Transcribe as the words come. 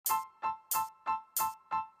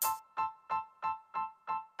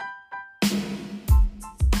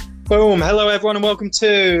Boom. Hello, everyone, and welcome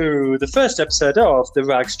to the first episode of the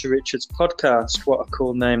Rags to Riches podcast. What a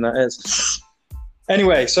cool name that is.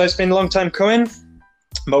 Anyway, so it's been a long time coming,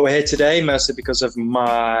 but we're here today mostly because of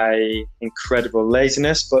my incredible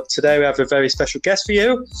laziness. But today we have a very special guest for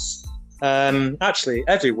you. Actually,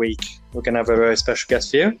 every week we're going to have a very special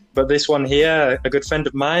guest for you. But this one here, a good friend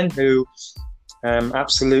of mine who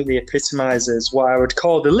absolutely epitomizes what I would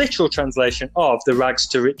call the literal translation of the Rags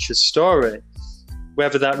to Riches story.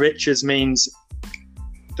 Whether that riches means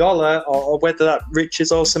dollar or whether that riches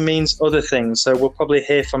also means other things. So we'll probably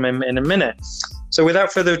hear from him in a minute. So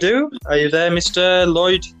without further ado, are you there, Mr.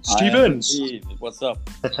 Lloyd Stevens? What's up?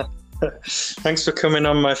 Thanks for coming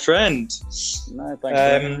on, my friend. No,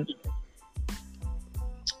 thanks.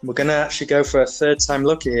 We're going to actually go for a third time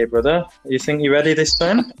lucky here, brother. You think you're ready this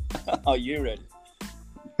time? Are you ready?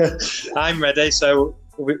 I'm ready. So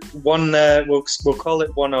we'll call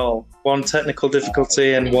it 1-1. One technical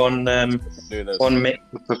difficulty and one mix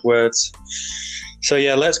of words. So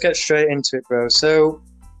yeah, let's get straight into it, bro. So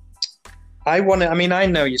I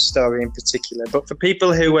know your story in particular, but for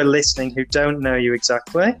people who are listening who don't know you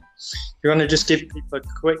exactly, you want to just give people a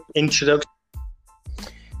quick introduction?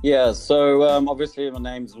 Yeah, so obviously my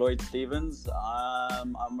name's Lloyd Stevens.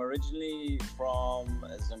 I'm originally from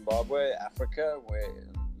Zimbabwe, Africa, where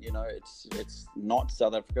it's not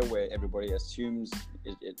South Africa where everybody assumes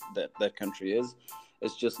that country is.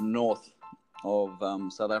 It's just north of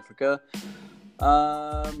South Africa.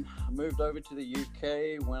 I moved over to the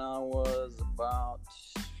UK when I was about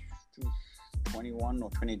 21 or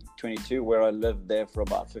 22, where I lived there for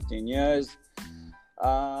about 15 years.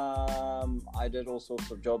 I did all sorts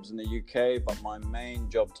of jobs in the UK, but my main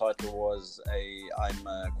job title was I'm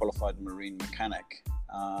a qualified marine mechanic.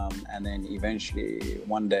 And then eventually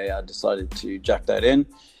one day I decided to jack that in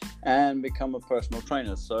and become a personal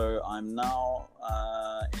trainer. So I'm now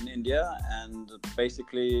in India, and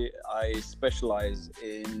basically I specialize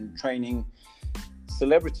in training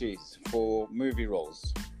celebrities for movie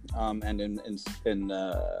roles, and in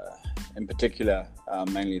particular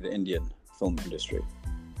mainly the Indian film industry.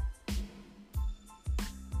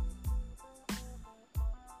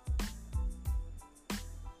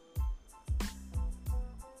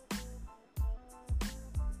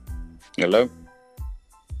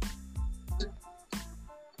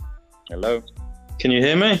 Hello? Can you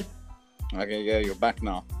hear me? Okay, yeah, you're back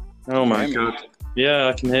now. Oh my God. Yeah,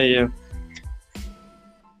 I can hear you.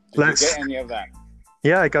 Did you get any of that?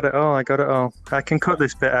 Yeah, I got it all. I can cut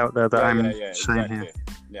this bit out there that I'm saying exactly. here.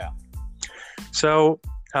 Yeah. So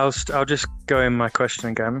I'll just go in my question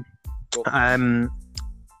again. Cool.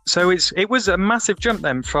 So it was a massive jump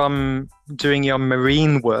then from doing your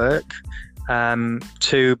marine work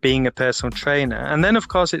to being a personal trainer, and then of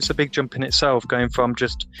course it's a big jump in itself, going from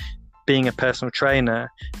just being a personal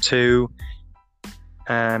trainer to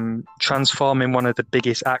transforming one of the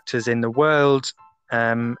biggest actors in the world,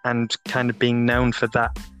 and kind of being known for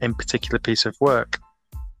that in particular piece of work.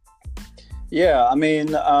 Yeah, I mean,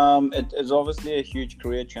 it's obviously a huge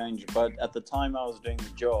career change, but at the time I was doing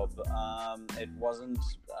the job, it wasn't.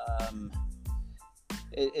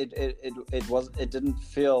 It didn't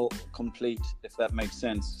feel complete, if that makes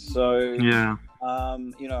sense. So yeah,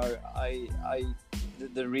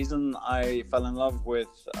 the reason I fell in love with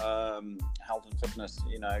health and fitness,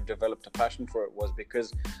 developed a passion for it, was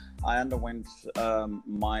because I underwent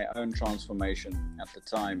my own transformation at the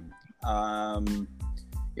time. I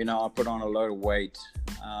put on a load of weight,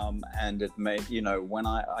 and it made, when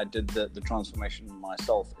I did the transformation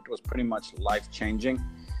myself, it was pretty much life-changing.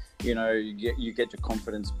 You get your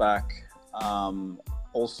confidence back,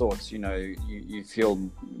 all sorts, you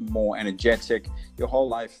feel more energetic. Your whole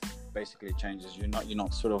life basically changes. You're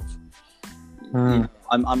not sort of,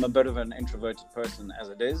 I'm a bit of an introverted person as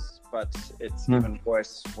it is, but it's even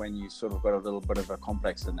worse when you sort of got a little bit of a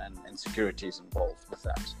complex and insecurities involved with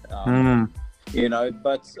that.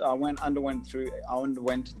 But I underwent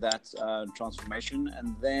that transformation,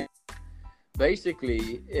 and then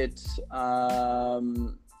basically it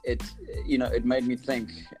made me think,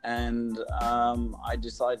 and I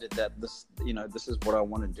decided that this is what I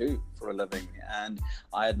want to do for a living, and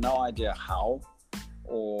I had no idea how.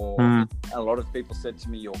 Or a lot of people said to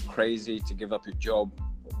me, "You're crazy to give up your job.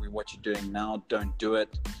 What you're doing now, don't do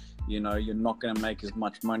it. You're not going to make as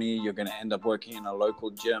much money. You're going to end up working in a local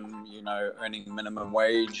gym, earning minimum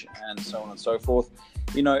wage, and so on and so forth."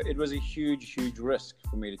 It was a huge risk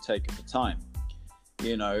for me to take at the time.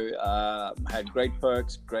 Had great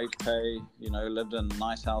perks, great pay, lived in a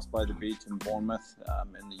nice house by the beach in Bournemouth,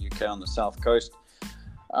 in the UK on the south coast.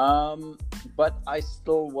 but I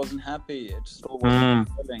still wasn't happy. It still wasn't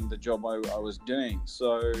fulfilling the job I was doing.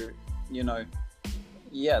 So, you know,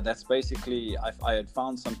 yeah, that's basically, I had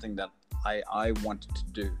found something that I wanted to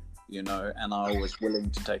do, you know, and I was willing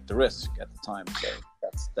to take the risk at the time. So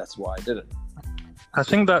that's why I did it. I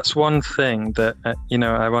think that's one thing that, you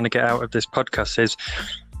know, I want to get out of this podcast is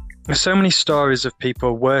there's so many stories of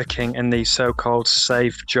people working in these so-called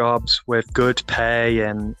safe jobs with good pay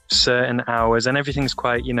and certain hours, and everything's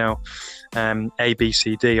quite, you know, A, B,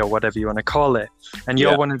 C, D, or whatever you want to call it. And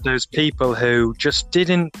you're one of those people who just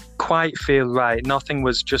didn't quite feel right. Nothing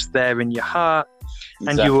was just there in your heart,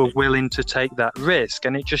 and you were willing to take that risk.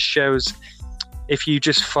 And it just shows if you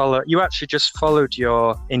just you actually just followed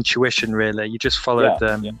your intuition, really. You just followed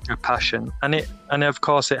your passion. And of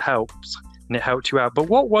course it helps. And it helped you out. But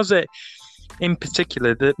what was it in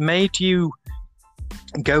particular that made you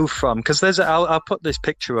go from? Because I'll put this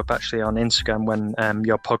picture up actually on Instagram when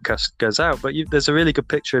your podcast goes out. But there's a really good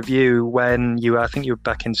picture of you when I think you were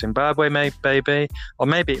back in Zimbabwe, maybe, or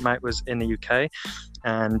maybe it was in the UK,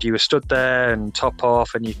 and you were stood there and top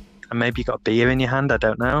off, and maybe you got a beer in your hand. I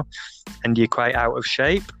don't know, and you're quite out of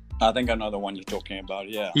shape. I think I know the one you're talking about,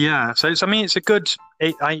 yeah. Yeah, so I mean, it's a good...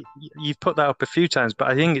 you've put that up a few times, but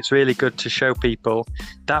I think it's really good to show people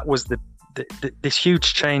that was this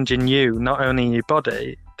huge change in you, not only in your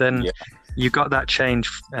body, then you got that change,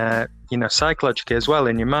 you know, psychologically as well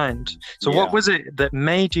in your mind. So what was it that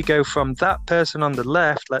made you go from that person on the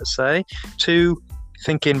left, let's say, to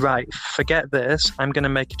thinking, right, forget this, I'm going to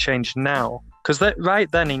make a change now? Because right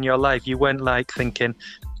then in your life, you weren't like thinking...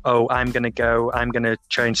 oh, I'm going to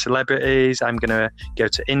train celebrities, I'm going to go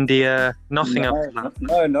to India, nothing else.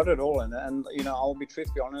 No, not at all. And you know, I'll be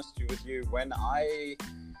truthfully honest with you. When I'll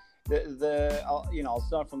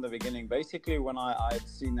start from the beginning. Basically, when I'd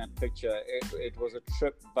seen that picture, it was a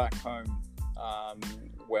trip back home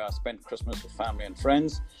where I spent Christmas with family and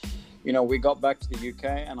friends. You know, we got back to the UK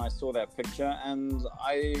and I saw that picture and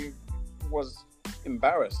I was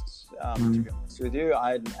embarrassed, to be honest with you.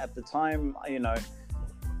 At the time, you know,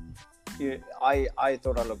 I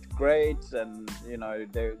thought I looked great, and you know,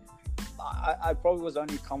 I probably was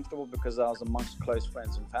only comfortable because I was amongst close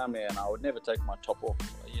friends and family, and I would never take my top off,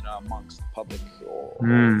 you know, amongst public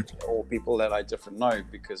or people that I didn't know,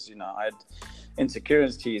 because you know I had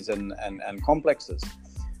insecurities and complexes.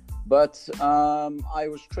 But I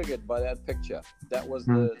was triggered by that picture. That was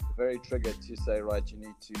the very trigger to say, right, you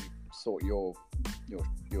need to sort your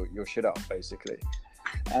shit out, basically,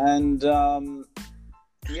 and.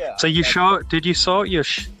 Yeah. So did you sort your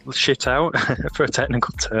shit out, for a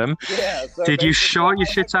technical term? Yeah. So did you sort your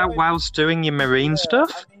shit out whilst doing your marine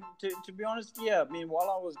stuff? I mean, to be honest, yeah. I mean, while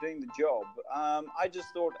I was doing the job, I just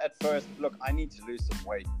thought at first, look, I need to lose some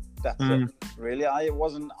weight. That's it. Really, I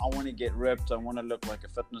want to get ripped. I want to look like a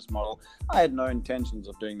fitness model. I had no intentions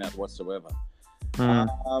of doing that whatsoever.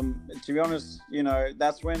 To be honest, you know,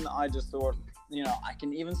 that's when I just thought, you know, I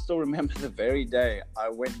can even still remember the very day I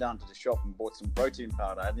went down to the shop and bought some protein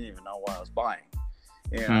powder. I didn't even know what I was buying.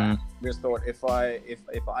 You know, just thought if I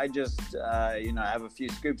just you know, have a few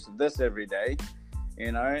scoops of this every day,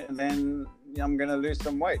 you know, then I'm gonna lose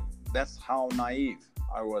some weight. That's how naive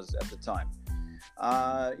I was at the time.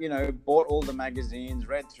 You know, bought all the magazines,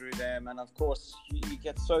 read through them, and of course you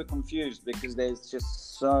get so confused because there's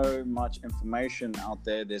just so much information out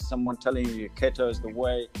there. There's someone telling you keto is the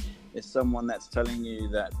way. There's someone that's telling you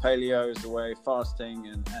that paleo is the way, fasting,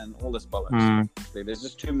 and all this bollocks. There's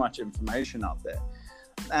just too much information out there.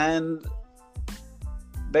 And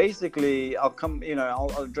basically,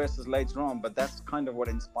 I'll address this later on, but that's kind of what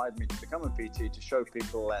inspired me to become a PT, to show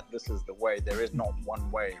people that this is the way. There is not one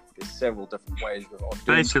way. There's several different ways of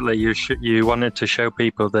doing basically, you wanted to show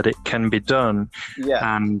people that it can be done.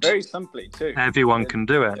 Yeah, and very simply too. Everyone can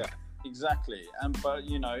do it. Yeah. Exactly, but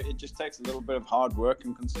you know, it just takes a little bit of hard work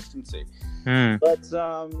and consistency. But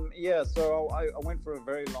so I went for a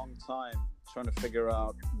very long time trying to figure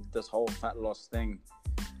out this whole fat loss thing,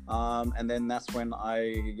 and then that's when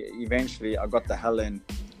I got the hell in,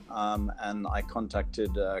 and I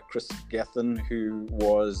contacted Chris Gethin, who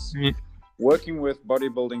was working with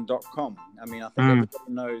bodybuilding.com. I mean, I think everybody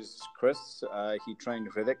knows Chris. He trained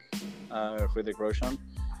Hrithik Roshan.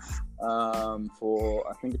 For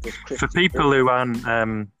I think it was Chris. For people who aren't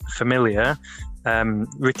familiar,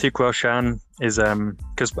 Hrithik Roshan is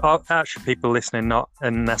because actually people listening not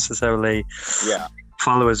necessarily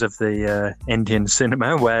followers of the Indian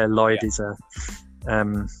cinema, where Lloyd is a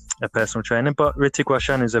personal trainer, but Hrithik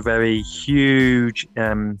Roshan is a very huge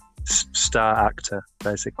star actor,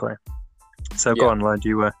 basically. So go on, lad.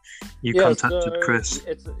 You contacted Chris.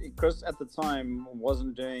 It's Chris at the time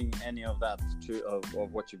wasn't doing any of that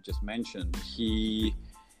of what you've just mentioned. He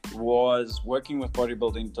was working with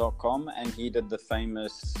bodybuilding.com, and he did the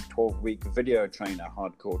famous 12-week video trainer,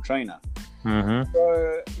 hardcore trainer. Mm-hmm.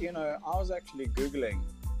 So, I was actually Googling,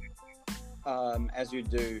 as you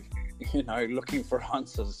do, looking for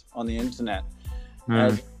answers on the internet,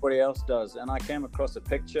 as everybody else does. And I came across a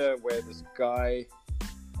picture where this guy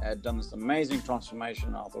had done this amazing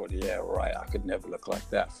transformation. I thought, yeah, right, I could never look like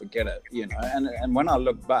that. Forget it, And when I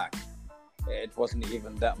look back, it wasn't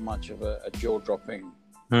even that much of a jaw-dropping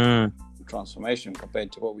transformation compared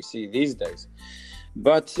to what we see these days.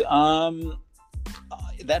 But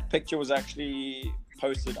that picture was actually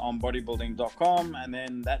posted on bodybuilding.com, and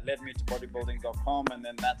then that led me to bodybuilding.com, and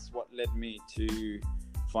then that's what led me to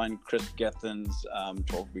find Chris Gethin's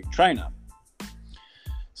 12-week trainer.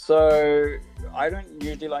 So I don't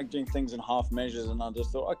usually like doing things in half measures, and I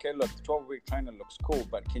just thought, okay, look, the 12-week trainer looks cool,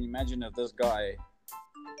 but can you imagine if this guy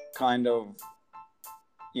kind of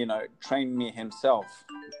trained me himself,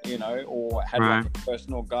 or had like a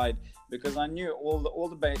personal guide, because I knew all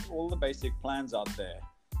the basic plans out there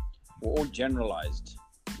were all generalized.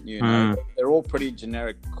 They're all pretty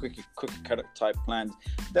generic, cookie cutter type plans.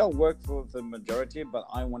 They'll work for the majority, but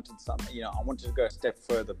I wanted something. I wanted to go a step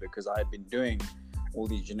further, because I had been doing all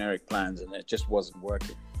these generic plans and it just wasn't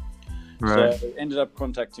working. So I ended up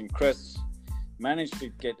contacting Chris. Managed to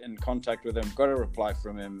get in contact with him, got a reply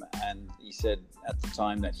from him, and he said at the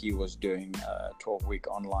time that he was doing a 12-week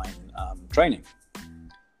online training.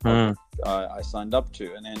 I signed up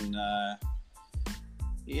to, and then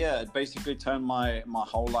it basically turned my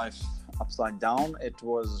whole life upside down. It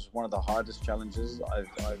was one of the hardest challenges I've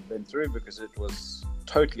been through, because it was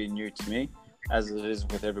totally new to me, as it is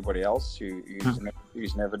with everybody else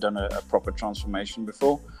who's never done a proper transformation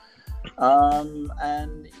before.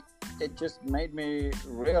 And it just made me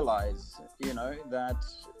realize, that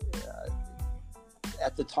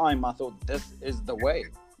at the time I thought, this is the way,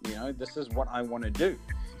 this is what I want to do,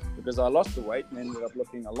 because I lost the weight and ended up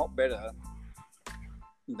looking a lot better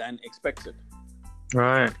than expected.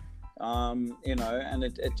 Right. And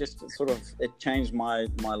it just sort of, it changed my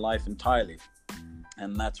life entirely.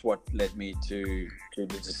 And that's what led me to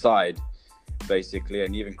decide, basically.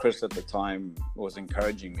 And even Chris at the time was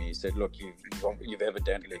encouraging me. He said, look, you've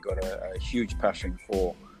evidently got a huge passion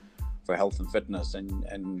for health and fitness,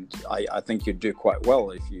 and I think you'd do quite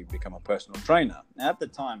well if you become a personal trainer. Now, at the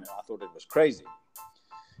time, I thought it was crazy.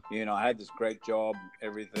 I had this great job,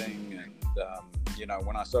 everything, and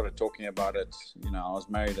when I started talking about it, I was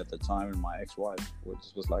married at the time, and my ex-wife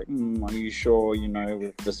was like, are you sure,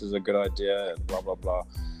 this is a good idea, and blah, blah, blah.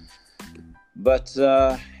 But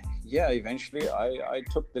eventually I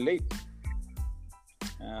took the leap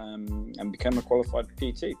and became a qualified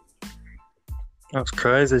PT. That's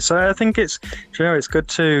crazy. So I think it's good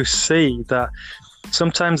to see that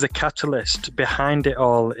sometimes the catalyst behind it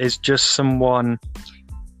all is just someone,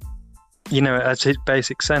 as its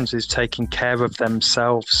basic sense, is taking care of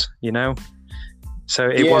themselves, So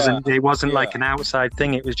it wasn't like an outside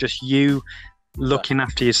thing. It was just you looking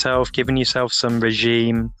after yourself, giving yourself some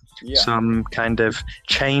regime, some kind of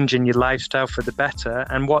change in your lifestyle for the better.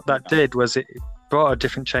 And what that did was it brought a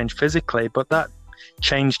different change physically, but that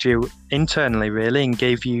changed you internally, really, and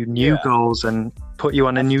gave you new goals and put you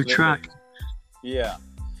on a new track. Yeah.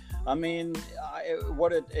 I mean,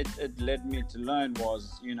 what it led me to learn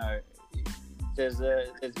was, there's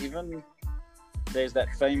that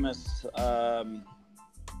famous,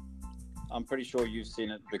 I'm pretty sure you've seen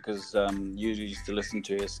it, because you used to listen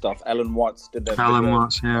to his stuff. Alan Watts did that. Alan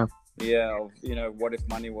Watts, yeah. Yeah, what if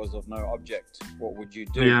money was of no object? What would you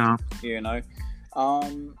do? Yeah.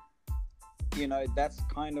 That's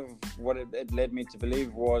kind of what it led me to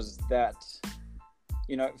believe, was that,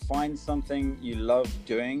 find something you love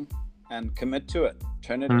doing and commit to it.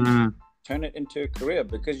 Turn it into a career,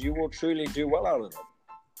 because you will truly do well out of it.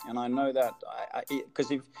 And I know that, because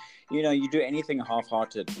if you do anything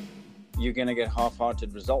half-hearted, you're going to get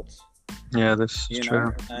half-hearted results. Yeah, that's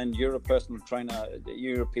true. And you're a personal trainer,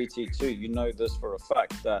 you're a PT too. You know this for a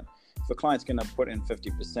fact, that if a client's going to put in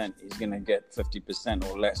 50%, he's going to get 50%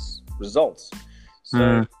 or less results.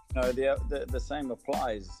 So the same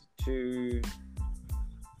applies to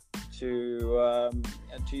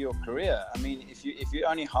your career. I mean, if you're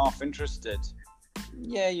only half interested,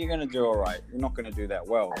 you're going to do all right. You're not going to do that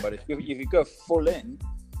well. But if you go full in,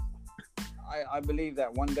 I believe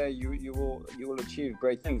that one day you will achieve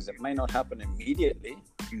great things. It may not happen immediately,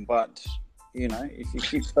 but if you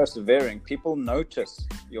keep persevering, people notice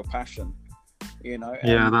your passion, you know.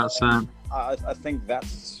 Yeah, and, that's I think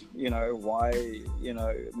that's, you know, why, you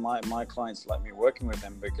know, my clients like me working with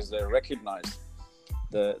them, because they recognize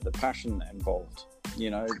the passion involved, you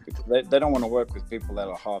know, because they don't want to work with people that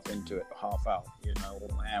are half into it, half out, you know,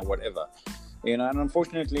 and whatever, you know. And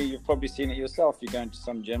unfortunately, you've probably seen it yourself. You go into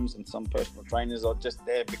some gyms and some personal trainers are just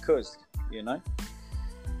there because, you know.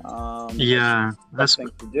 Yeah, that's thing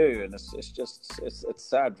to do, and it's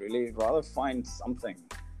sad, really. Rather find something,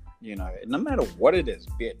 you know, no matter what it is,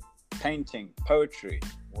 be it painting, poetry,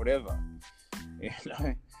 whatever, you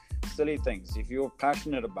know, silly things. If you're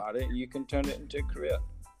passionate about it, you can turn it into a career.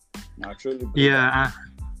 I truly believe that.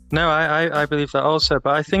 No, I believe that also,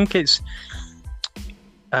 but I think it's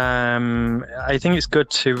good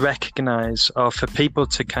to recognize, or for people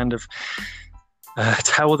to kind of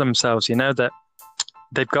tell themselves, you know, that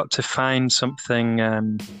they've got to find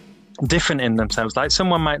something different in themselves. Like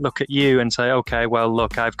someone might look at you and say, okay, well,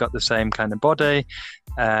 look, I've got the same kind of body.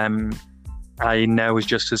 I know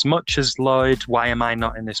just as much as Lloyd. Why am I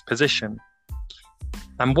not in this position?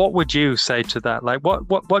 And what would you say to that? Like,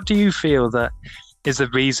 what do you feel that is the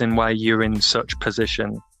reason why you're in such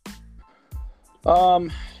position?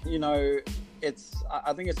 You know,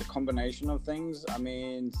 I think it's a combination of things. I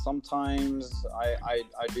mean, sometimes I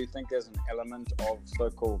do think there's an element of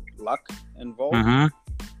so-called luck involved. Mm-hmm.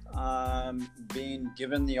 Being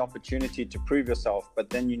given the opportunity to prove yourself,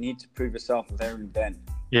 but then you need to prove yourself there and then.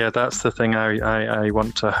 Yeah, that's the thing I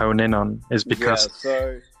want to hone in on, is because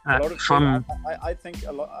so a lot of people, I think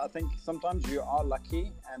sometimes you are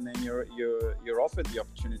lucky and then you're offered the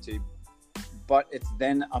opportunity, but it's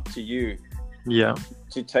then up to you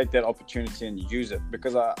to take that opportunity and use it.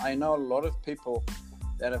 Because I know a lot of people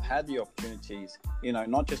that have had the opportunities, you know,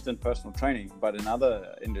 not just in personal training, but in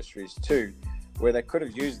other industries too, where they could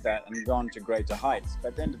have used that and gone to greater heights. But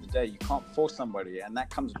at the end of the day, you can't force somebody, and that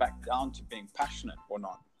comes back down to being passionate or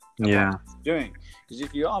not. Yeah. Doing, because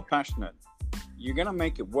if you are passionate, you're gonna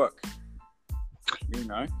make it work. You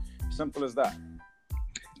know, simple as that.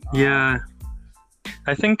 Yeah,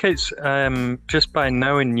 I think it's just by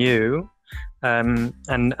knowing you. And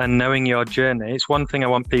knowing your journey, it's one thing I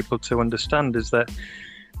want people to understand, is that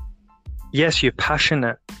yes, you're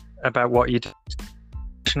passionate about what you do,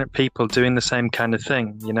 passionate people doing the same kind of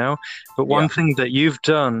thing, you know, but one thing that you've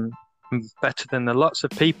done better than the lots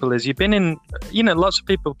of people is you've been in, you know, lots of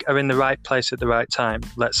people are in the right place at the right time,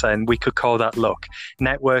 let's say, and we could call that luck.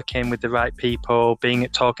 Networking with the right people,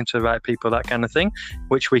 talking to the right people, that kind of thing,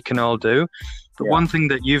 which we can all do. But one thing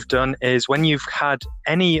that you've done is, when you've had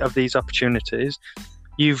any of these opportunities,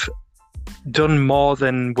 you've done more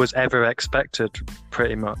than was ever expected,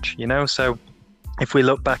 pretty much, you know. So if we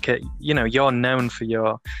look back at, you know, you're known for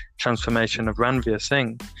your transformation of Ranveer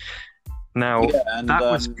Singh. Now, that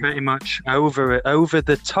was pretty much over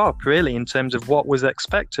the top, really, in terms of what was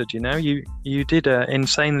expected, you know. You did an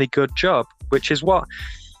insanely good job, which is what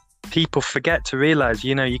people forget to realize.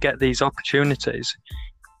 You know, you get these opportunities,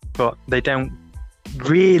 but they don't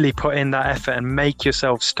really put in that effort and make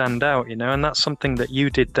yourself stand out, you know. And that's something that you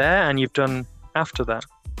did there, and you've done after that.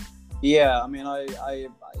 Yeah, I mean, I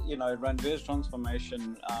you know, Ranveer's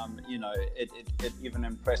transformation, you know, it even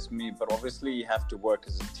impressed me. But obviously, you have to work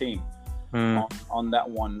as a team on that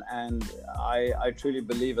one. And I truly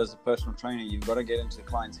believe, as a personal trainer, you've got to get into the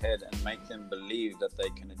client's head and make them believe that they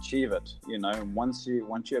can achieve it. You know, and once you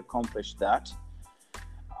accomplish that,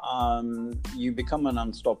 you become an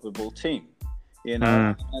unstoppable team, you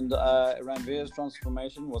know. And Ranveer's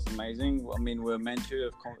transformation was amazing. I mean, we were meant to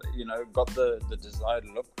have, you know, got the desired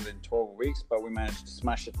look within 12 weeks, but we managed to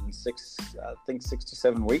smash it in 6 to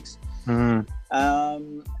 7 weeks. And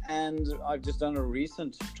I've just done a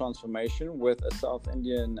recent transformation with a South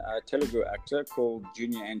Indian Telugu actor called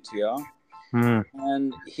Junior NTR.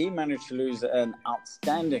 And he managed to lose an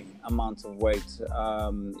outstanding amount of weight.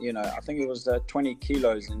 You know, I think it was 20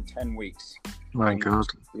 kilos in 10 weeks. My God.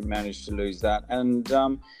 He managed to lose that. And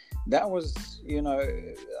that was, you know,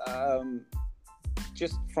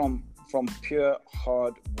 just from pure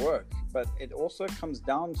hard work. But it also comes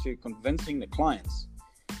down to convincing the clients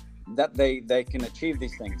that they can achieve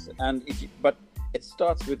these things. And but it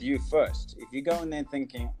starts with you first. If you go in there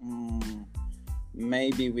thinking,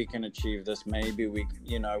 maybe we can achieve this, maybe we'll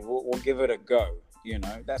give it a go, you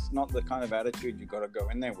know, that's not the kind of attitude you got to go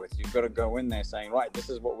in there with. You've got to go in there saying, right, this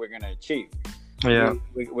is what we're going to achieve.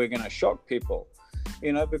 We're going to shock people,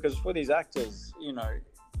 you know, because for these actors, you know,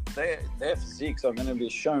 their physiques are going to be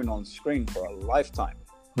shown on screen for a lifetime.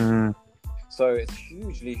 So it's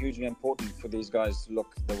hugely important for these guys to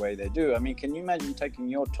look the way they do. I mean, can you imagine taking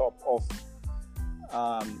your top off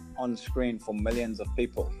on screen for millions of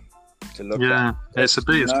people to look at? It's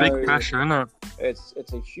big pressure, isn't it?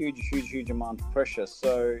 it's a huge amount of pressure.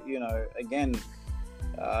 So, again,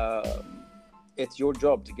 it's your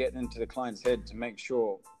job to get into the client's head to make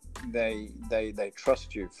sure they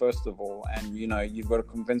trust you first of all, and you've got to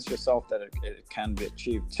convince yourself that it can be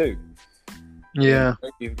achieved too. Yeah,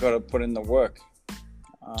 you've got to put in the work.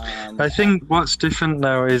 I think what's different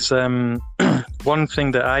now is one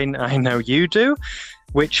thing that I know you do,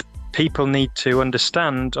 which people need to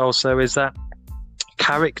understand also, is that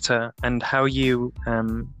character and how you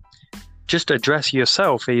just address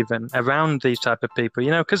yourself even around these type of people,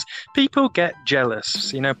 because people get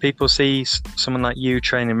jealous. People see someone like you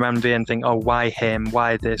training Ranveer and think, oh, why him?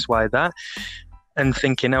 Why this? Why that? And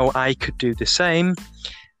thinking, oh, I could do the same.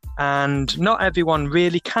 And not everyone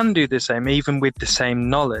really can do the same, even with the same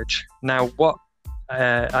knowledge. Now, what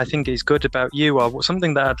I think is good about you, or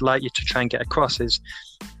something that I'd like you to try and get across, is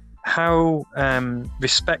how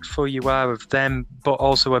respectful you are of them, but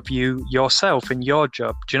also of you yourself and your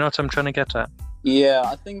job. Do you know what I'm trying to get at? Yeah,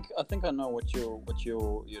 I think I know what you're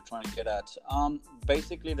trying to get at.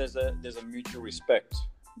 Basically, there's a mutual respect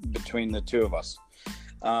between the two of us.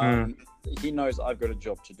 He knows I've got a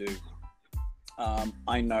job to do.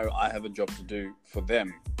 I know I have a job to do for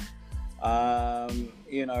them. I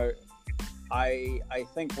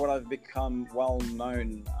think what I've become well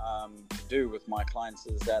known to do with my clients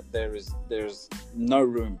is that there's no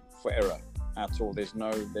room for error at all. There's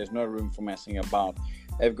no room for messing about.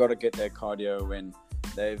 They've got to get their cardio in.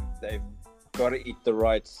 They've got to eat the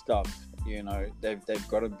right stuff. They've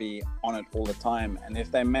got to be on it all the time. And if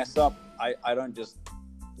they mess up, I don't just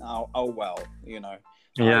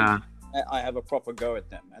Yeah. I have a proper go at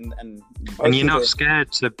them, and you're not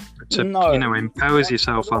scared to impose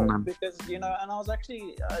yourself on them, because and I was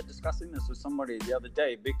actually discussing this with somebody the other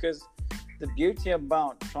day, because the beauty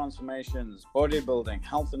about transformations, bodybuilding,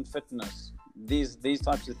 health and fitness, these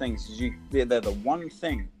types of things, they're the one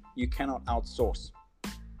thing you cannot outsource.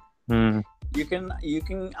 You can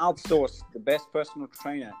outsource the best personal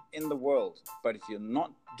trainer in the world, but if you're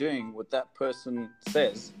not doing what that person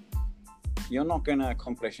says, you're not going to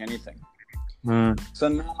accomplish anything. So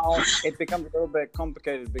now it becomes a little bit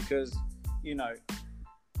complicated, because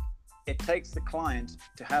it takes the client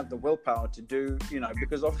to have the willpower to do,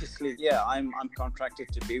 because obviously, I'm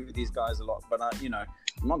contracted to be with these guys a lot, but I'm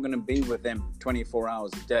not going to be with them 24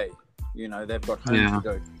 hours a day. They've got homes to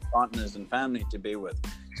go to, partners and family to be with,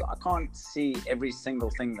 so I can't see every single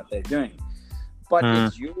thing that they're doing. But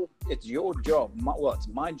it's your job. It's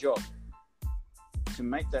my job to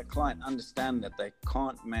make that client understand that they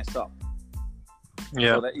can't mess up.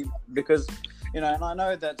 Yeah. So that, because and I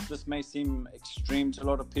know that this may seem extreme to a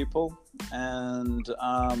lot of people, and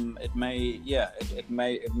it may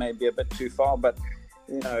be a bit too far, but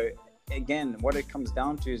again, what it comes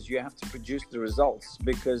down to is you have to produce the results,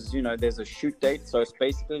 because there's a shoot date. So it's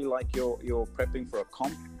basically like you're prepping for a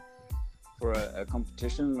comp, for a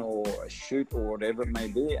competition or a shoot or whatever it may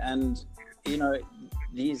be. And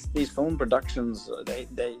these film productions, they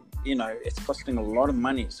it's costing a lot of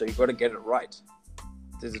money, so you've got to get it right.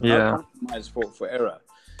 There's no compromise for error.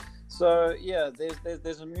 So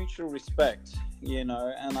there's a mutual respect, and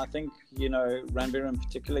I think Ranveer in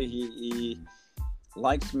particular, he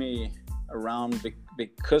likes me around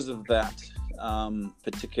because of that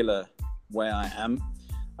particular way I am.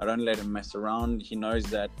 I don't let him mess around. He knows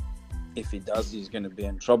that if he does, he's going to be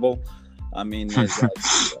in trouble. I mean, he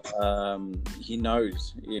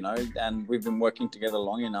knows, and we've been working together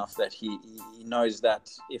long enough that he knows that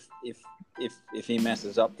if he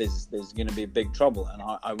messes up, there's going to be big trouble, and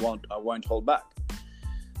I won't hold back.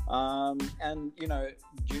 And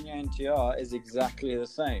Junior NTR is exactly the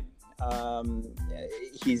same.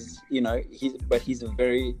 He's a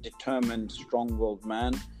very determined, strong-willed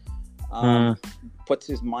man. Puts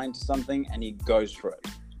his mind to something and he goes for it.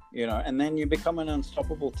 And then you become an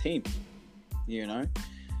unstoppable team.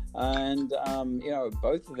 And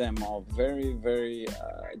both of them are very, very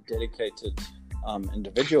dedicated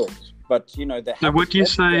individuals. But they have. So would you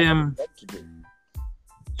say job to do.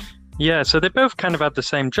 Yeah, so they both kind of had the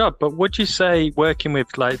same job, but would you say, working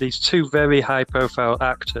with like these two very high-profile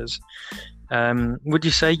actors, would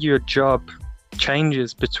you say your job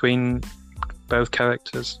changes between both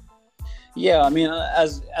characters? Yeah, I mean,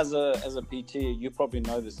 as a PT, you probably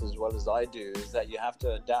know this as well as I do, is that you have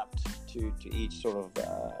to adapt to each sort of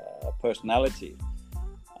personality.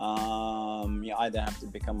 You either have to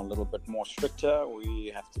become a little bit more stricter, or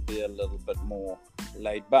you have to be a little bit more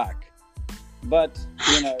laid back. But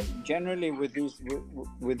generally with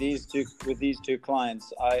these two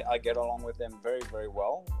clients, I get along with them very, very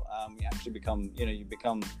well. We actually become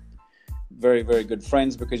very, very good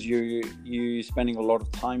friends, because you spending a lot of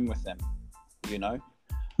time with them. you know.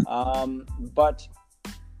 But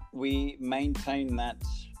we maintain that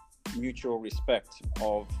mutual respect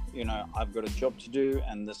of, you know, I've got a job to do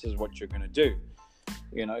and this is what you're going to do,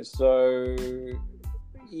 you know. So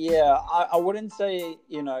yeah, I wouldn't say,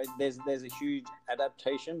 you know, there's a huge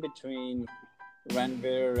adaptation between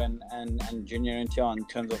Ranveer and Junior NTR in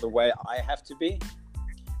terms of the way I have to be,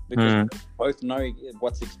 because both know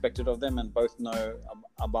what's expected of them and both know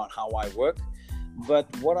about how I work. But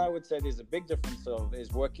what I would say there's a big difference of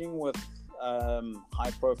is working with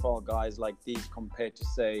high profile guys like these compared to,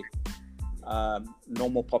 say,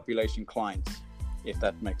 normal population clients, if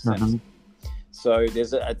that makes sense. So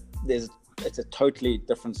it's a totally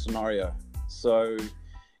different scenario. So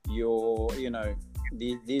you know,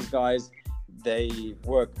 these guys, they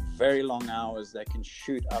work very long hours. They can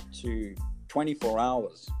shoot up to 24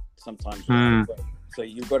 hours sometimes. So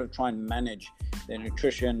you've got to try and manage their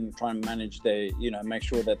nutrition, try and manage their, you know, make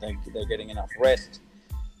sure that they're getting enough rest,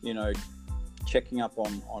 you know, checking up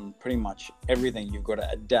on pretty much everything. You've got to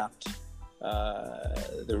adapt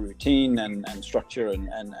the routine and structure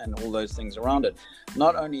and all those things around it.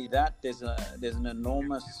 Not only that, there's an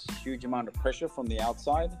enormous, huge amount of pressure from the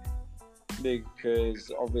outside,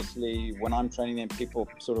 because obviously when I'm training them, people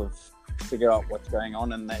sort of figure out what's going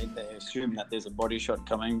on and they assume that there's a body shot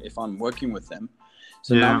coming if I'm working with them.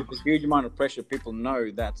 So now with this huge amount of pressure, people know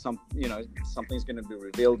that something's going to be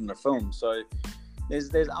revealed in the film. So there's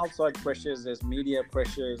outside pressures, there's media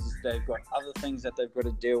pressures, they've got other things that they've got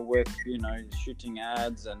to deal with, you know, shooting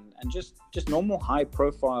ads and just normal high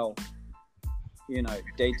profile, you know,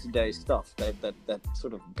 day-to-day stuff that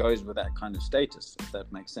sort of goes with that kind of status, if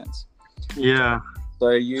that makes sense. Yeah.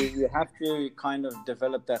 So you have to kind of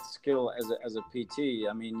develop that skill as a PT.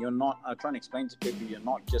 I mean, I'm trying to explain to people, you're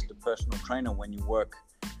not just a personal trainer when you work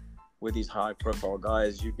with these high profile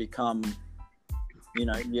guys. You become, you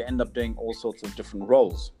know, you end up doing all sorts of different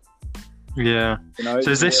roles. Yeah. You know, so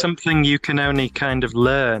is this something you can only kind of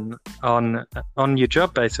learn on your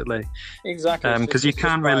job, basically? Exactly. Because you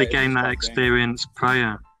can't really gain that experience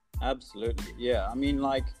prior. Absolutely. Yeah. I mean,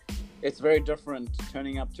 like, it's very different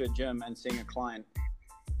turning up to a gym and seeing a client,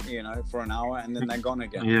 you know, for an hour and then they're gone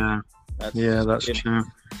again. Yeah. That's true.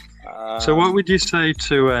 So what would you say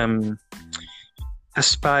to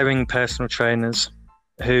aspiring personal trainers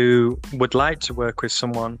who would like to work with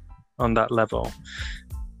someone on that level?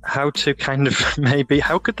 How to kind of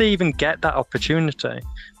how could they even get that opportunity?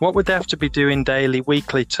 What would they have to be doing daily,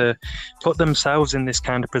 weekly to put themselves in this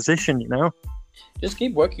kind of position, you know? Just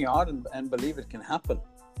keep working hard and believe it can happen.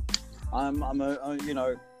 You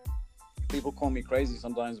know, people call me crazy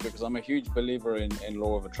sometimes because I'm a huge believer in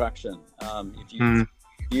law of attraction. If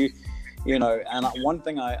you know, and one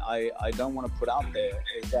thing I don't want to put out there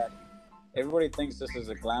is that everybody thinks this is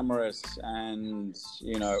a glamorous and,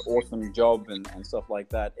 you know, awesome job and stuff like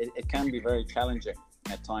that. It can be very challenging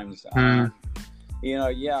at times. You know,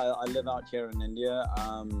 I live out here in India,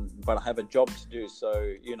 but I have a job to do.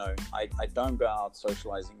 So, you know, I don't go out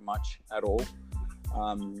socializing much at all.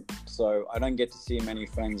 So I don't get to see many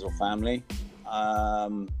friends or family.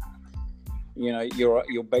 You know,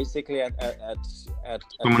 you're basically at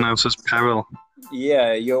someone else's peril.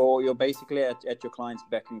 Yeah, you're basically at your client's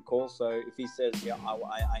beck and call. So if he says,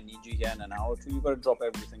 I need you here in an hour or two, you've got to drop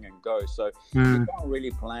everything and go. So you can't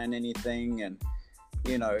really plan anything, and,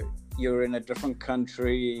 you know, you're in a different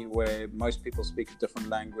country where most people speak a different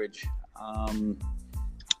language. So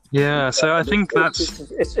I think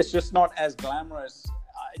it's just not as glamorous.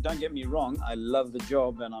 Don't get me wrong, I love the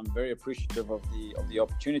job and I'm very appreciative of the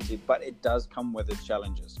opportunity, but it does come with its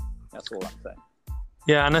challenges. That's all I'm saying.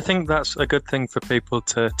 Yeah, and I think that's a good thing for people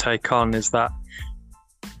to take on, is that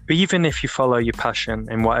even if you follow your passion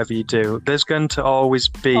in whatever you do, there's going to always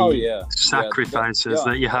be sacrifices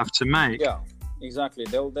that you have to make. Yeah, exactly.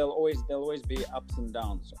 There'll always be ups and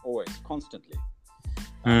downs, always, constantly.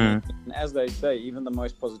 And as they say, even the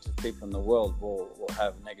most positive people in the world will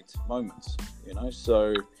have negative moments, you know.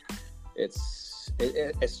 So it's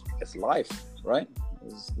life, right?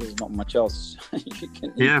 There's not much else you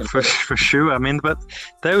can for sure. I mean, but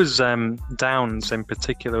those downs in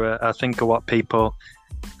particular, I think, are what people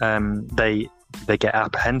they get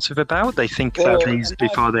apprehensive about. They think about these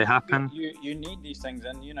before they happen. You need these things,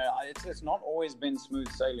 and, you know, it's not always been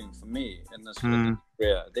smooth sailing for me in this career.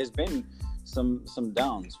 There's been some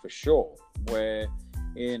downs for sure, where,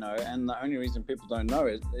 you know, and the only reason people don't know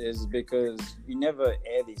it is because you never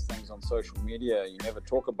air these things on social media. You never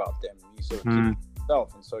talk about them. You sort of keep it to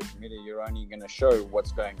yourself. On social media, you're only going to show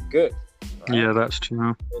what's going good. Right? Yeah, that's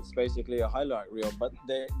true. It's basically a highlight reel, but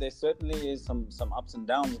there certainly is some ups and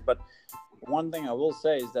downs. But one thing I will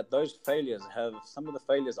say is that some of the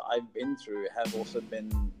failures I've been through have also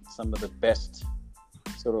been some of the best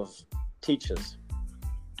sort of teachers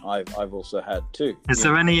I've also had too. Is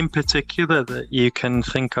there any in particular that you can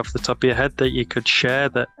think off the top of your head that you could share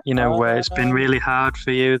that, where it's been really hard for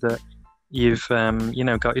you, that you've,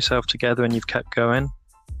 got yourself together and you've kept going?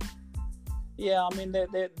 Yeah, I mean,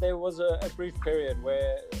 there was a brief period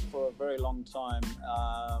where for a very long time,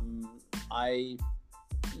 I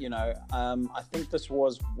think this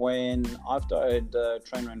was after I had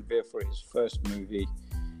trained Ranveer for his first movie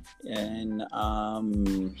in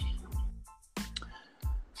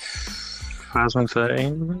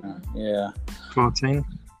 2013? Yeah. 14?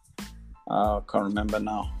 I can't remember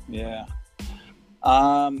now. Yeah.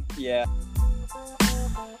 Yeah.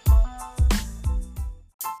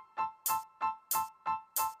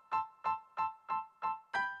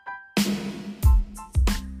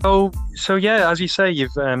 So yeah, as you say,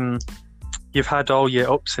 you've had all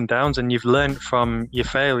your ups and downs, and you've learned from your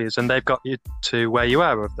failures, and they've got you to where you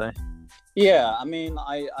are, have they? Yeah, I mean,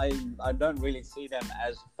 I don't really see them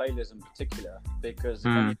as failures in particular, because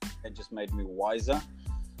it just made me wiser.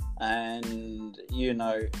 And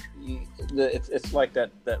it's like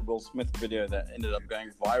that Will Smith video that ended up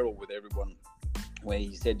going viral with everyone, where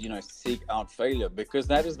he said, seek out failure, because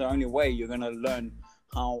that is the only way you're going to learn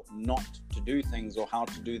how not to do things or how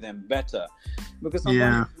to do them better. Because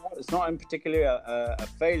sometimes it's not in particular a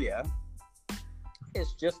failure,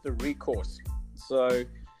 it's just a recourse. So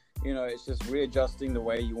it's just readjusting the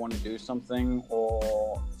way you want to do something,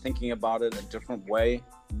 or thinking about it a different way,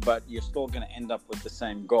 but you're still going to end up with the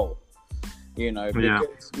same goal.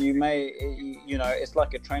 Because you may, it's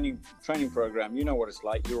like a training program. You know what it's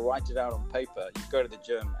like. You write it out on paper. You go to the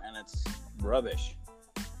gym and it's rubbish.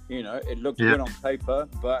 It looked good on paper,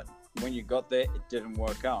 but when you got there, it didn't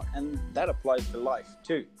work out. And that applies to life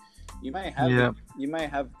too. You may have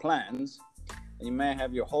plans, and you may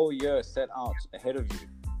have your whole year set out ahead of you,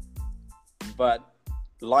 but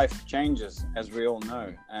life changes, as we all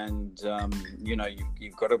know, and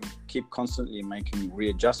you've got to keep constantly making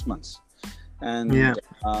readjustments. And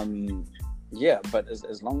but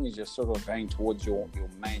as long as you're sort of going towards your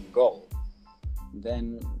main goal,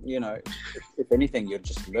 then if anything, you're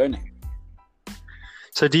just learning.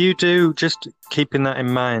 So do you just keeping that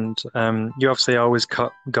in mind, you obviously always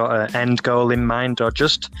got an end goal in mind, or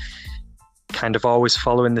just kind of always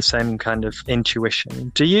following the same kind of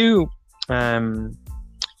intuition? Do you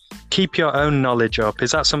keep your own knowledge up?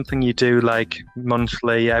 Is that something you do like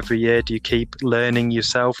monthly, every year? Do you keep learning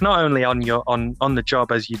yourself, not only on the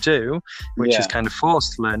job as you do, which is kind of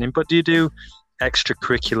forced learning, but do you do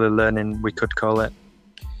extracurricular learning, we could call it?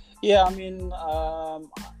 Yeah, I mean,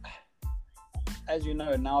 as you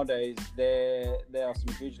know, nowadays there are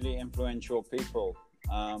some hugely influential people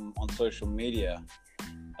on social media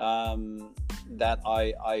that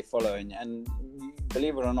I follow, and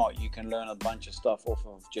believe it or not, you can learn a bunch of stuff off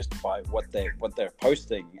of just by what they're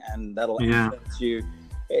posting, and that'll influence you.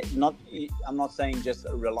 I'm not saying just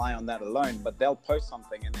rely on that alone, but they'll post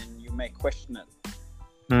something and then you may question it.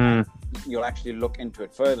 You'll actually look into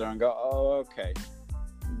it further and go, oh, okay,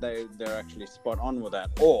 they're actually spot on with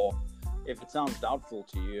that. Or if it sounds doubtful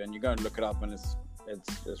to you and you go and look it up and it's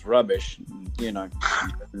rubbish, you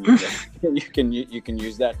can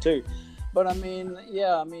use that too. But I mean,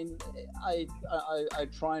 I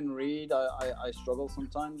try and read. I struggle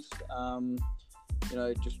sometimes.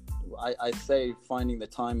 I say finding the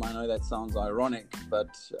time. I know that sounds ironic, but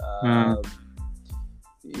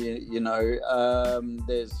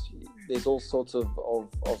there's all sorts of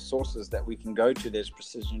sources that we can go to. There's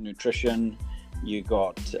Precision Nutrition. You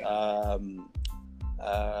got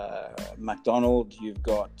McDonald. You've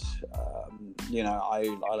got I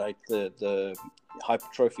like the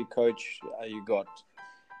hypertrophy coach. You got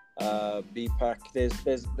BPAC.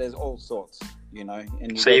 There's all sorts,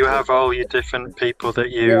 And so you have all your different people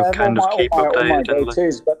that you keep updated. All my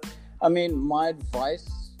go-tos. But I mean, my advice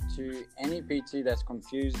to any PT that's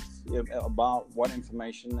confused about what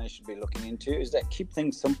information they should be looking into is that keep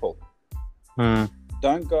things simple.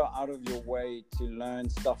 Don't go out of your way to learn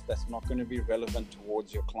stuff that's not going to be relevant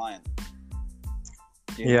towards your client.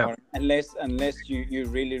 Unless you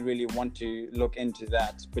really, really want to look into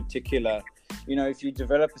that particular, if you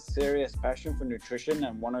develop a serious passion for nutrition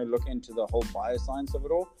and want to look into the whole bioscience of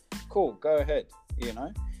it all, cool, go ahead,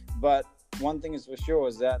 But one thing is for sure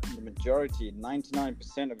is that the majority,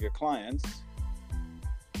 99% of your clients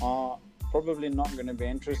are probably not going to be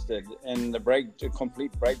interested in the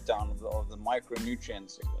complete breakdown of the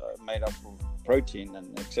micronutrients made up of protein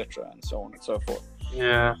and etc. and so on and so forth.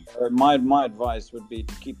 Yeah. My advice would be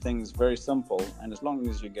to keep things very simple, and as long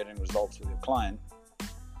as you're getting results with your client,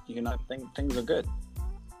 things are good.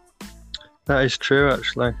 That is true,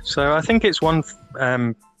 actually. So I think it's one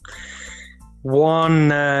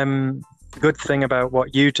good thing about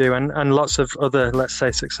what you do and lots of other, let's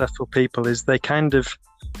say, successful people is they kind of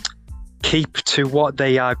keep to what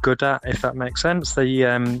they are good at, if that makes sense.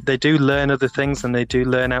 They do learn other things and they do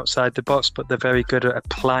learn outside the box, but they're very good at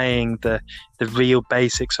applying the real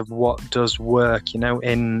basics of what does work,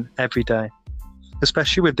 in every day,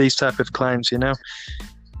 especially with these type of clients,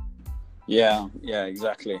 Yeah,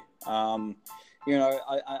 exactly. I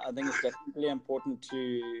think it's definitely important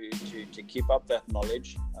to keep up that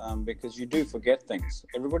knowledge, because you do forget things.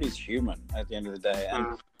 Everybody's human at the end of the day,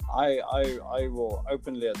 and I will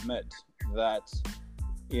openly admit that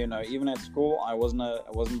even at school I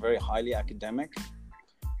wasn't very highly academic,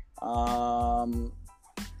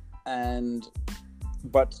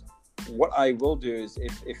 but what I will do is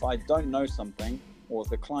if I don't know something, or if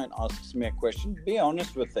the client asks me a question, be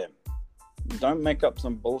honest with them. Don't make up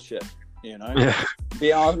some bullshit. Yeah.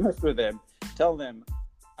 Be honest with them. Tell them,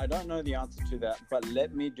 I don't know the answer to that, but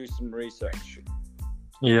let me do some research.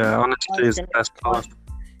 Yeah, honesty is the best part.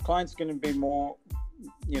 Client's going to be more,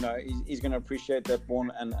 he's going to appreciate that more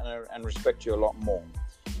and respect you a lot more,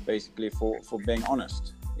 basically, for being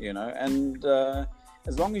honest, and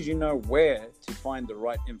as long as you know where to find the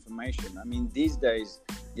right information. I mean, these days,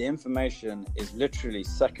 the information is literally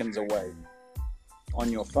seconds away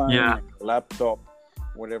on your phone, your laptop,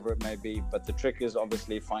 whatever it may be. But the trick is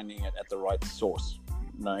obviously finding it at the right source,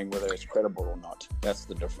 knowing whether it's credible or not. That's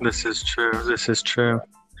the difference. This is true.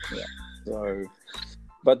 Yeah. So,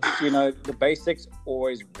 but the basics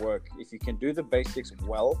always work. If you can do the basics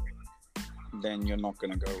well, then you're not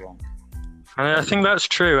going to go wrong. And I think that's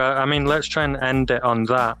true. I mean, let's try and end it on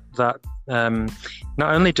that.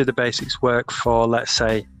 Not only do the basics work for, let's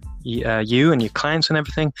say, you and your clients and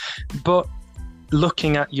everything, but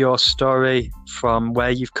looking at your story from where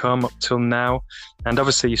you've come up till now, and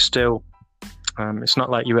obviously you're still, it's not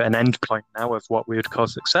like you're at an end point now of what we would call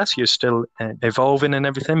success. You're still evolving and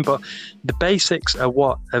everything, but the basics are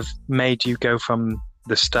what have made you go from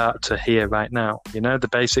the start to here right now. The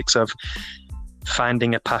basics of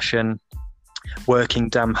finding a passion, working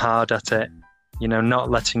damn hard at it, not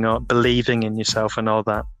letting up, believing in yourself and all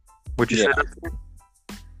that. Would you say that?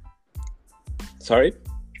 Sorry?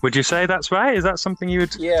 Would you say that's right? Is that something you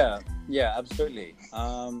would? Yeah, absolutely.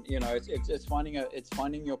 It's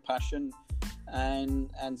finding your passion and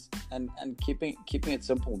keeping it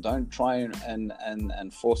simple. Don't try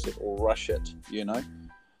and force it or rush it.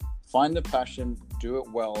 Find the passion, do it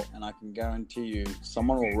well, and I can guarantee you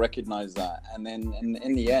someone will recognize that. And then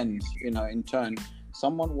in the end, in turn,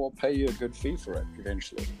 someone will pay you a good fee for it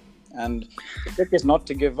eventually. And the trick is not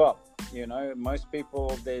to give up. Most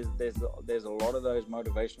people, there's a lot of those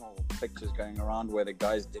motivational pictures going around where the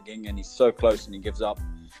guy's digging and he's so close and he gives up.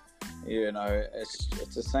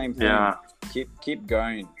 It's the same thing. Yeah. Keep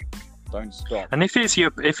going. Don't stop. And if it's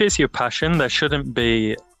your passion, there shouldn't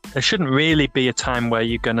really be a time where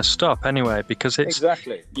you're going to stop anyway, because it's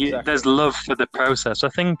exactly. There's love for the process. I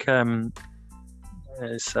think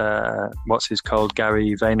it's what's his called,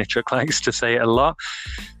 Gary Vaynerchuk likes to say it a lot,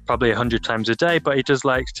 probably 100 times a day, but he does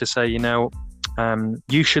like to say,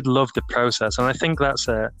 you should love the process. And I think that's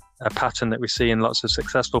a pattern that we see in lots of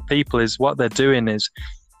successful people, is what they're doing is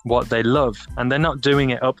what they love, and they're not doing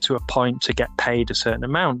it up to a point to get paid a certain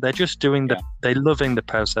amount. They're just doing they're loving the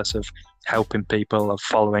process of helping people, of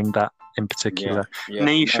following that in particular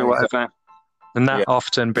niche or whatever. And that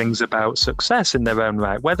often brings about success in their own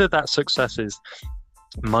right, whether that success is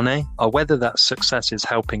money or whether that success is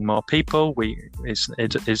helping more people.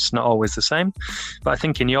 It's not always the same, but I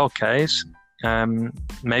think in your case,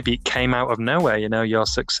 maybe it came out of nowhere, your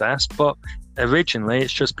success, but originally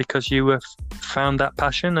it's just because you have found that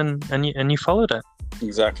passion and you followed it.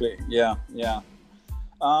 Exactly. Yeah.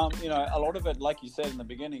 A lot of it, like you said in the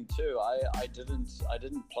beginning too, I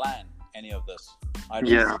didn't plan any of this. I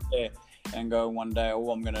didn't sit there and go one day,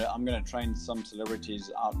 I'm gonna train some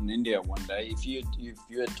celebrities out in India one day. If you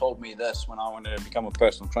had told me this when I wanted to become a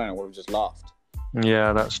personal trainer, I would have just laughed.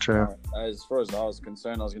 Yeah, that's true. As far as I was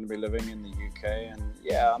concerned, I was going to be living in the UK, and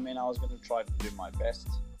I was going to try to do my best.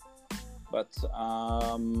 But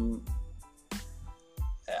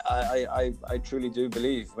I truly do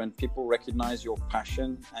believe when people recognize your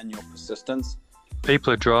passion and your persistence,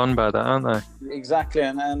 people are drawn by that, aren't they? Exactly,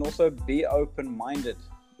 and also be open-minded.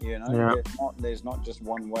 There's not just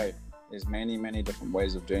one way. There's many, many different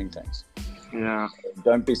ways of doing things. Yeah.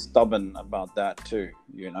 Don't be stubborn about that too.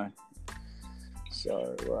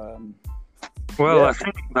 So, Well, Yeah, I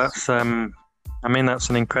think that's I mean that's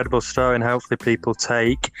an incredible story, and hopefully people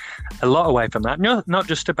take a lot away from that. Not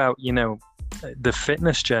just about, the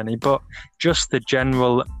fitness journey, but just the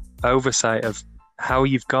general oversight of how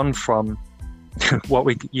you've gone from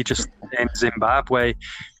you just in Zimbabwe,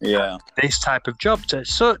 yeah, this type of job, to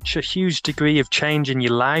such a huge degree of change in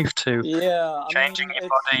your life, to yeah. I changing mean, your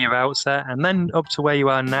it's body, your outset, and then up to where you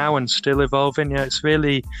are now and still evolving. Yeah,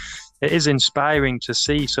 it is inspiring to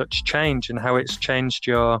see such change and how it's changed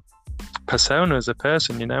your persona as a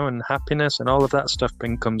person, and happiness and all of that stuff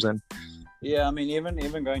comes in. yeah. I mean,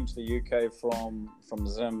 even going to the UK from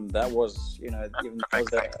Zim, that was, even that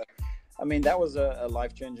was I mean, that was a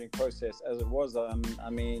life-changing process as it was. I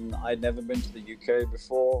mean, I'd never been to the UK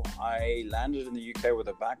before. I landed in the UK with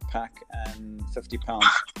a backpack and 50 pounds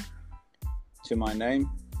to my name.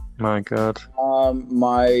 My God.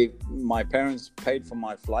 My parents paid for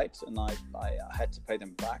my flight, and I had to pay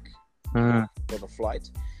them back for the flight.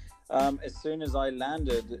 As soon as I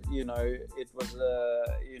landed, it was,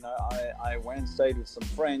 I went and stayed with some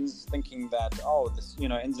friends thinking that,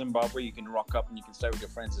 in Zimbabwe, you can rock up and you can stay with your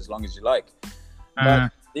friends as long as you like.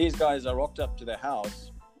 But these guys, I rocked up to their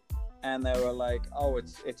house and they were like, oh,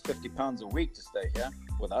 it's 50 pounds a week to stay here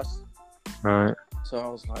with us. Right. So I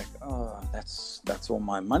was like, oh, that's all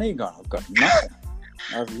my money gone. I've got nothing.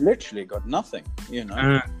 I've literally got nothing,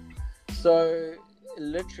 So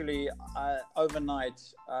literally overnight,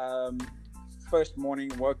 first morning,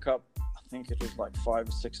 woke up, I think it was like 5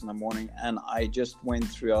 or 6 in the morning, and I just went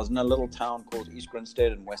through, I was in a little town called East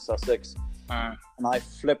Grinstead in West Sussex, and I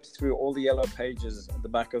flipped through all the yellow pages at the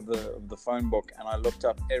back of the phone book, and I looked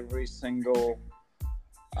up every single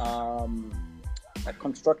a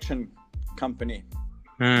construction company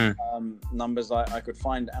numbers I could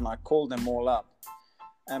find, and I called them all up.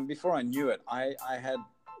 And before I knew it, I had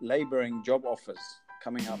laboring job offers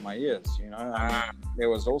coming out my ears. I mean, there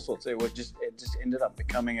was all sorts. It just ended up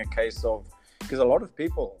becoming a case of, because a lot of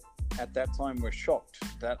people at that time were shocked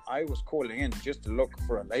that I was calling in just to look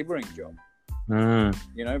for a laboring job.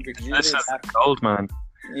 Because this is gold, man.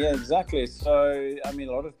 Yeah, exactly. So, I mean,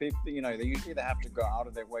 a lot of people, they have to go out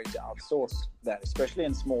of their way to outsource that, especially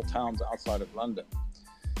in small towns outside of London.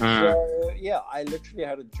 So, yeah, I literally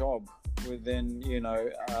had a job within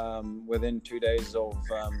 2 days of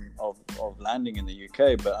landing in the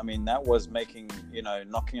UK. But I mean, that was making,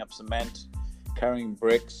 knocking up cement, carrying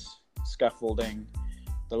bricks, scaffolding,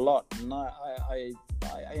 the lot. And I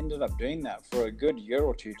ended up doing that for a good year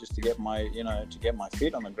or two just to get my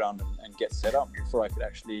feet on the ground and get set up before I could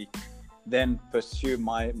actually then pursue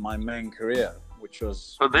my main career, which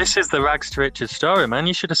was... Well, this is the rags to riches story, man.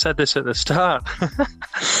 You should have said this at the start.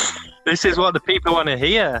 This is what the people want to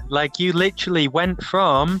hear. Like, you literally went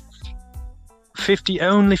from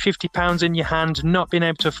only 50 pounds in your hand, not being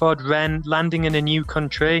able to afford rent, landing in a new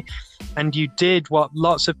country, and you did what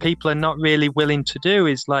lots of people are not really willing to do,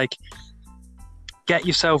 is like get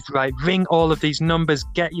yourself right, ring all of these numbers,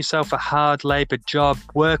 get yourself a hard labor job,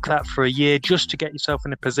 work that for a year just to get yourself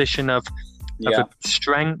in a position of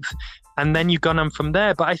strength, and then you've gone on from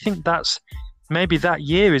there. But I think that's maybe that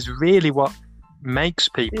year is really what makes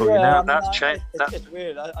people, that's changed. It's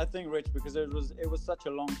weird. I think, Rich, because it was such a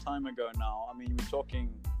long time ago now. I mean, we're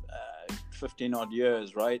talking 15 odd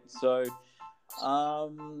years, right? So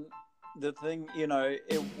the thing,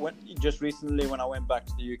 it went just recently when I went back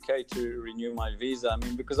to the UK to renew my visa. I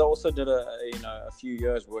mean, because I also did a few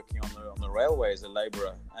years working on the railway as a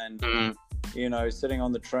labourer, and sitting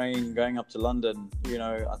on the train going up to London.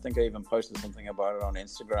 I think I even posted something about it on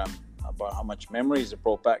Instagram about how much memories it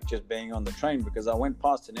brought back just being on the train, because I went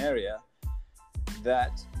past an area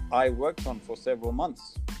that I worked on for several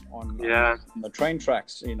months on the train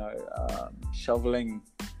tracks, shoveling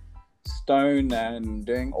stone and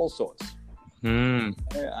doing all sorts.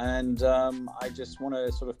 And I just want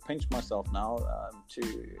to sort of pinch myself now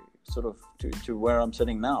to where I'm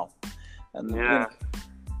sitting now. And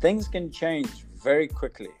things can change very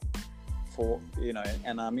quickly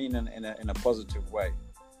and I mean in a positive way,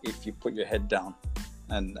 if you put your head down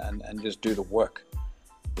and just do the work,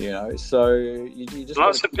 so you just...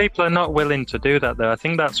 Lots of people are not willing to do that, though. I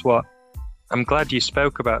think that's what... I'm glad you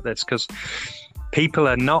spoke about this, because people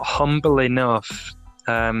are not humble enough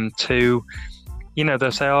to,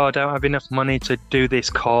 they'll say, oh, I don't have enough money to do this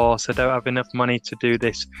course, I don't have enough money to do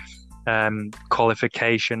this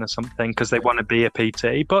qualification or something, because they want to be a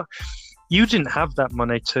PT. But you didn't have that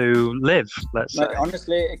money to live, let's say.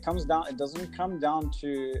 Honestly, it doesn't come down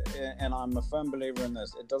to, and I'm a firm believer in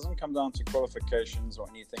this, it doesn't come down to qualifications or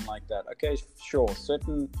anything like that. Okay, sure,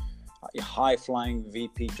 certain high-flying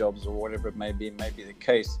VP jobs or whatever it may be the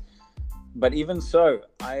case. But even so,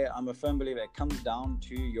 I'm a firm believer it comes down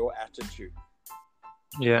to your attitude.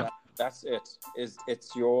 Yeah. That's it.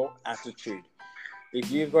 It's your attitude. If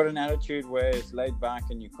you've got an attitude where it's laid back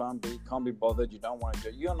and you can't be bothered, you don't want to do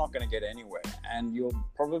it, you're not going to get anywhere. And you'll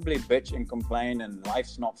probably bitch and complain and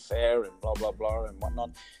life's not fair and blah, blah, blah and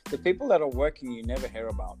whatnot. The people that are working, you never hear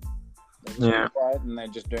about. They're just quiet and they're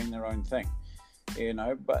just doing their own thing, you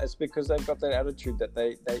know, but it's because they've got that attitude that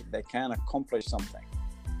they can accomplish something.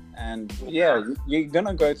 And yeah, you're going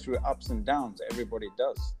to go through ups and downs. Everybody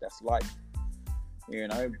does. That's life, you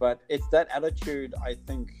know, but it's that attitude, I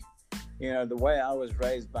think. You know, the way I was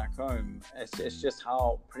raised back home, it's just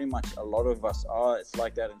how pretty much a lot of us are. It's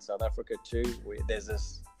like that in South Africa too. There's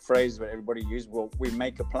this phrase that everybody uses, well, we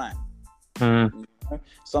make a plan. You know?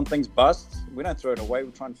 Something's bust, we don't throw it away,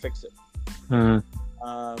 we try and fix it.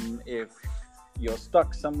 If you're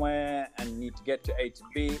stuck somewhere and need to get to A to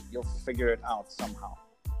B, you'll figure it out somehow.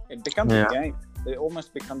 It becomes a game. It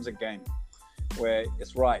almost becomes a game where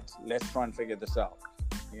it's right, let's try and figure this out.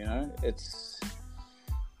 You know,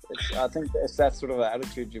 I think it's that sort of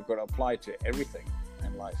attitude you've got to apply to everything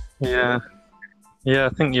in life. Yeah, I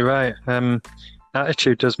think you're right.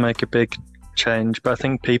 Attitude does make a big change, but I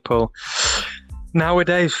think people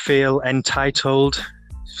nowadays feel entitled,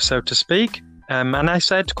 so to speak. And I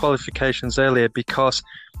said qualifications earlier because,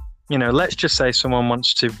 you know, let's just say someone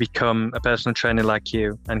wants to become a personal trainer like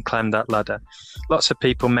you and climb that ladder. Lots of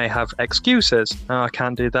people may have excuses. Oh, I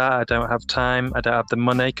can't do that. I don't have time. I don't have the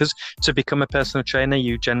money. Because to become a personal trainer,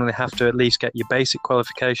 you generally have to at least get your basic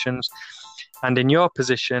qualifications. And in your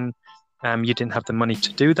position, you didn't have the money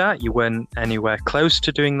to do that. You weren't anywhere close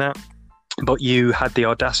to doing that. But you had the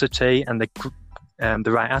audacity and the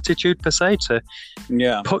right attitude per se to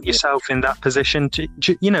put yourself in that position to,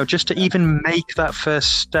 you know, just to even make that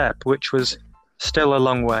first step, which was still a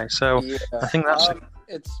long way. So I think that's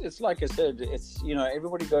it's like I said, it's, you know,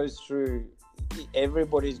 everybody's going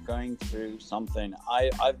through something.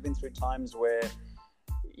 I've been through times where,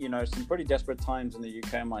 you know, some pretty desperate times in the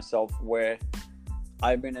UK myself, where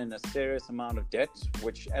I've been in a serious amount of debt,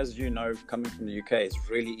 which, as you know, coming from the UK, is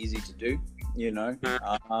really easy to do. You know,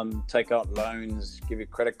 take out loans, give you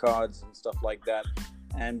credit cards and stuff like that.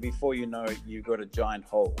 And before you know it, you've got a giant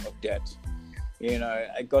hole of debt. You know,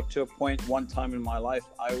 I got to a point one time in my life,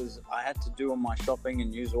 I had to do all my shopping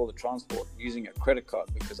and use all the transport using a credit card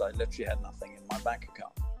because I literally had nothing in my bank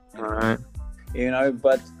account. All right. You know,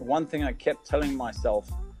 but one thing I kept telling myself,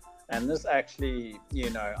 and this actually, you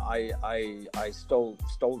know, I stole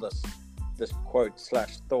this quote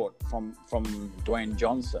 / thought from Dwayne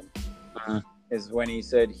Johnson. Is when he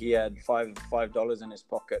said he had $5 in his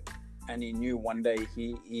pocket, and he knew one day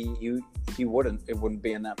it wouldn't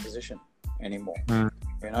be in that position anymore.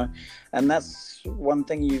 You know, and that's one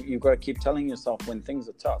thing you've got to keep telling yourself when things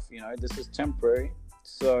are tough. You know, this is temporary,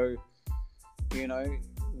 so you know,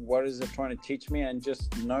 what is it trying to teach me? And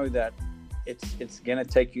just know that it's gonna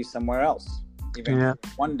take you somewhere else. Even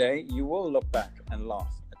one day you will look back and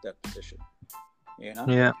laugh at that position. You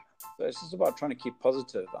know. So it's just about trying to keep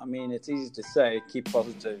positive. I mean, it's easy to say, keep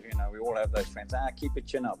positive. You know, we all have those friends. Keep your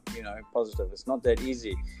chin up, you know, positive. It's not that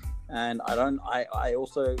easy. And I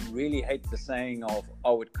also really hate the saying of,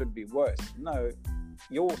 oh, it could be worse. No,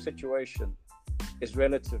 your situation is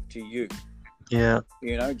relative to you. Yeah.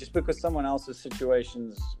 You know, just because someone else's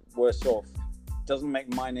situation's worse off doesn't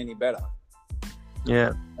make mine any better.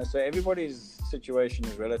 Yeah. And so everybody's situation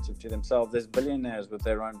is relative to themselves. There's billionaires with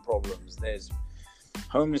their own problems. There's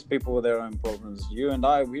homeless people with their own problems. You and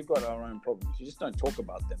I, we've got our own problems. You just don't talk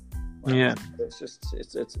about them. Right? It's just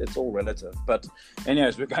it's all relative. But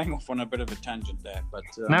anyways, we're going off on a bit of a tangent there. But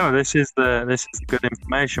no, this is good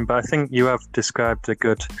information. But I think you have described a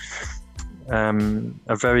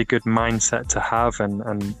very good mindset to have,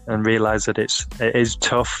 and realize that it is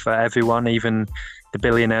tough for everyone, even the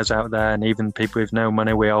billionaires out there, and even people with no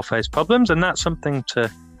money. We all face problems, and that's something to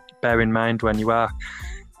bear in mind when you are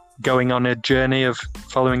going on a journey of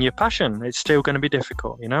following your passion. It's still going to be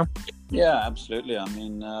difficult, you know? Yeah, absolutely. I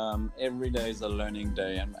mean, every day is a learning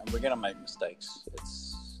day, and we're going to make mistakes.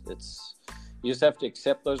 It's you just have to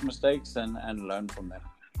accept those mistakes and learn from them,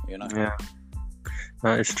 you know? Yeah,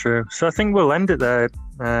 that is true. So I think we'll end it there,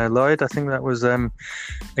 Lloyd. I think that was a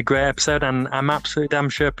great episode, and I'm absolutely damn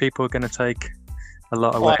sure people are going to take a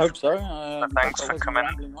lot away. I hope so. Thanks for coming.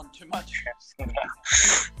 On too much.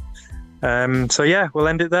 So yeah, we'll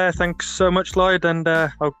end it there. Thanks so much, Lloyd, and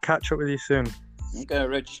I'll catch up with you soon. Okay,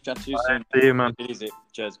 Rich. Chat to you soon. See you, man. Take it easy.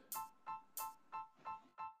 Cheers.